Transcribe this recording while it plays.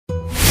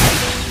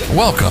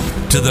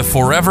Welcome to the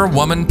Forever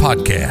Woman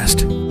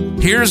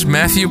Podcast. Here's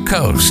Matthew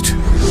Coast.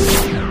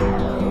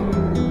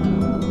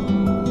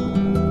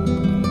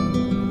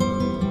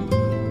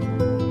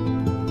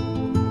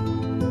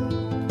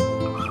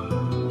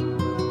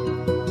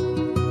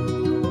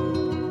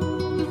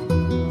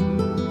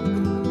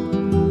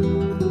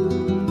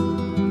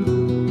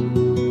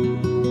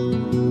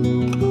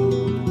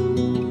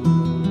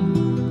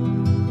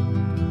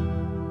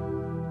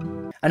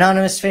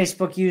 Anonymous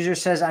Facebook user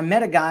says, I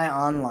met a guy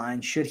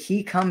online. Should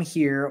he come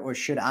here or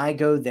should I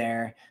go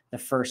there the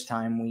first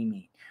time we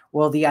meet?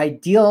 Well, the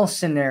ideal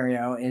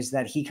scenario is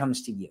that he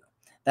comes to you.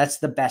 That's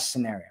the best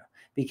scenario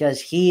because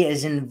he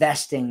is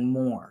investing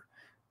more,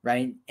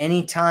 right?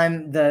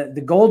 Anytime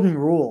the golden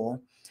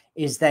rule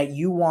is that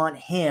you want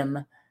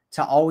him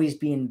to always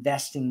be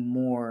investing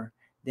more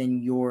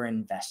than you're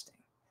investing.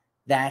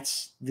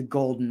 That's the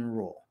golden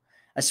rule,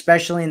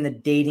 especially in the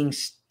dating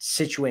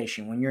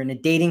situation. When you're in a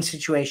dating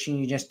situation,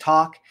 you just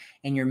talk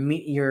and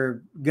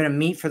you're going to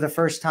meet for the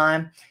first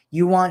time.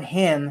 You want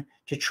him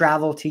to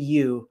travel to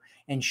you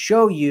and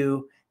show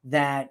you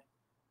that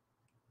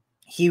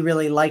he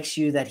really likes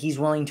you, that he's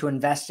willing to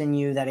invest in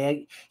you, that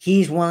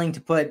he's willing to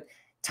put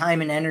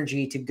time and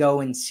energy to go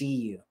and see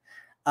you.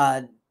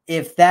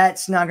 If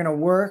that's not going to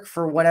work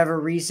for whatever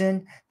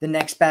reason, the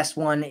next best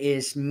one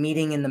is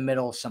meeting in the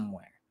middle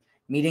somewhere.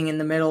 Meeting in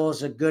the middle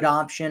is a good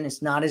option.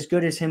 It's not as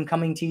good as him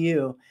coming to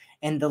you.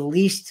 And the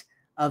least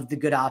of the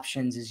good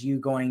options is you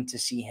going to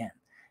see him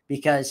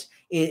because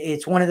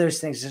it's one of those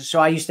things. So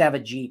I used to have a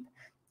Jeep,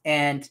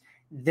 and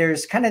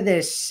there's kind of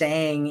this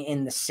saying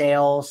in the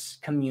sales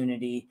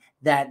community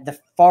that the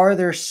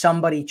farther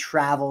somebody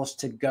travels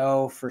to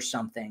go for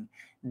something,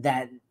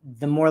 that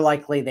the more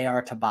likely they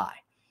are to buy,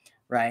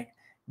 right?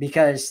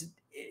 Because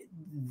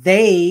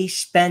they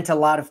spent a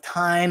lot of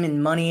time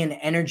and money and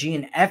energy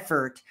and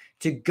effort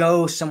to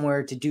go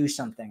somewhere to do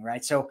something,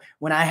 right? So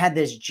when I had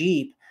this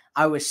Jeep,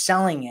 I was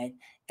selling it,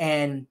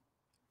 and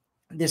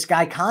this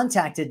guy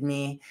contacted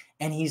me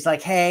and he's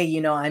like,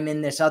 hey, I'm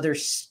in this other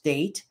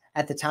state.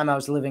 At the time I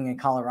was living in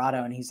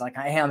Colorado, and he's like,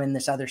 hey, I'm in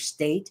this other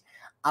state.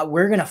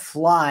 We're going to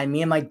fly.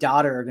 Me and my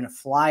daughter are going to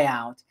fly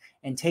out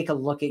and take a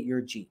look at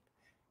your Jeep.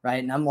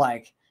 Right. And I'm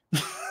like,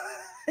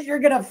 you're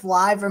going to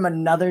fly from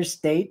another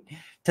state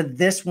to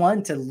this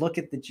one to look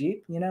at the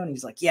Jeep, and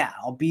he's like, yeah,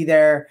 I'll be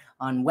there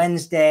on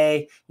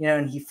Wednesday,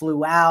 and he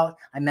flew out.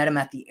 I met him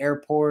at the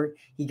airport.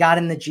 He got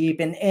in the Jeep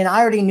and I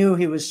already knew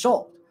he was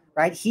sold,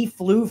 right? He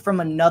flew from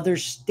another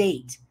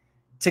state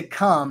to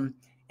come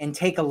and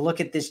take a look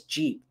at this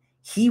Jeep.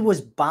 He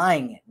was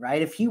buying it,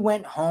 right? If he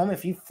went home,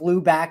 if he flew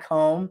back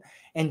home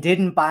and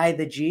didn't buy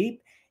the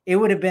Jeep, it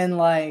would have been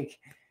like,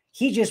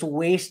 he just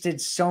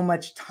wasted so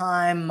much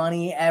time,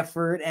 money,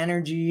 effort,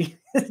 energy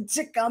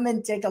to come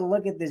and take a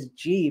look at this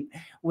Jeep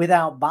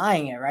without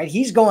buying it, right?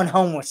 He's going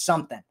home with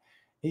something.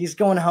 He's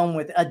going home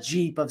with a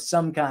Jeep of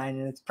some kind,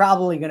 and it's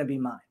probably going to be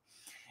mine.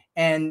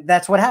 And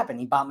that's what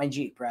happened. He bought my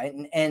Jeep, right?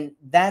 And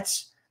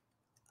that's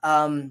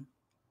the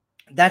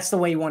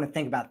way you want to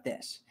think about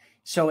this.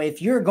 So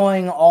if you're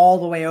going all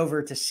the way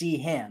over to see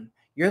him,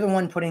 you're the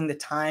one putting the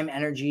time,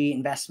 energy,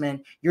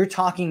 investment. You're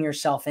talking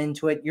yourself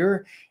into it.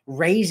 You're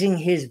raising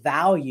his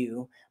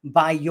value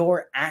by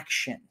your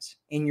actions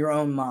in your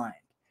own mind,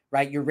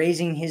 right? You're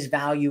raising his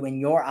value in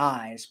your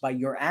eyes by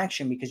your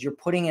action because you're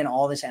putting in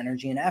all this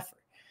energy and effort.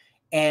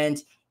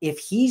 And if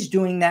he's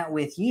doing that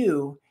with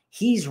you,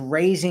 he's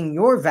raising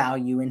your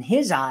value in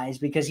his eyes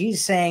because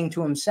he's saying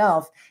to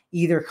himself,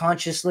 either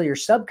consciously or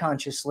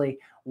subconsciously,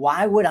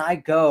 why would I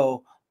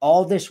go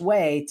all this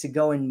way to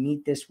go and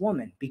meet this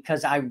woman?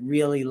 Because I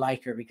really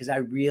like her, because I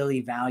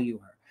really value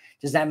her.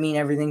 Does that mean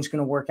everything's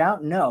going to work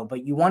out? No,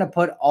 but you want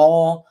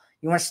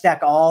to stack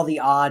all the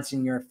odds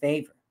in your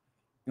favor.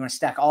 You want to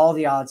stack all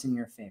the odds in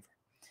your favor.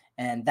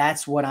 And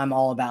that's what I'm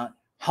all about,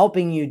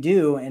 helping you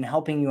do and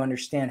helping you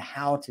understand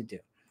how to do.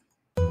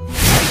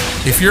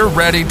 If you're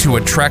ready to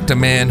attract a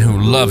man who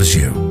loves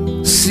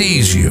you,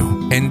 sees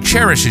you, and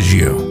cherishes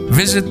you,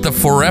 visit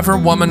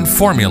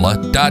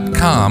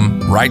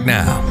theforeverwomanformula.com right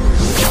now.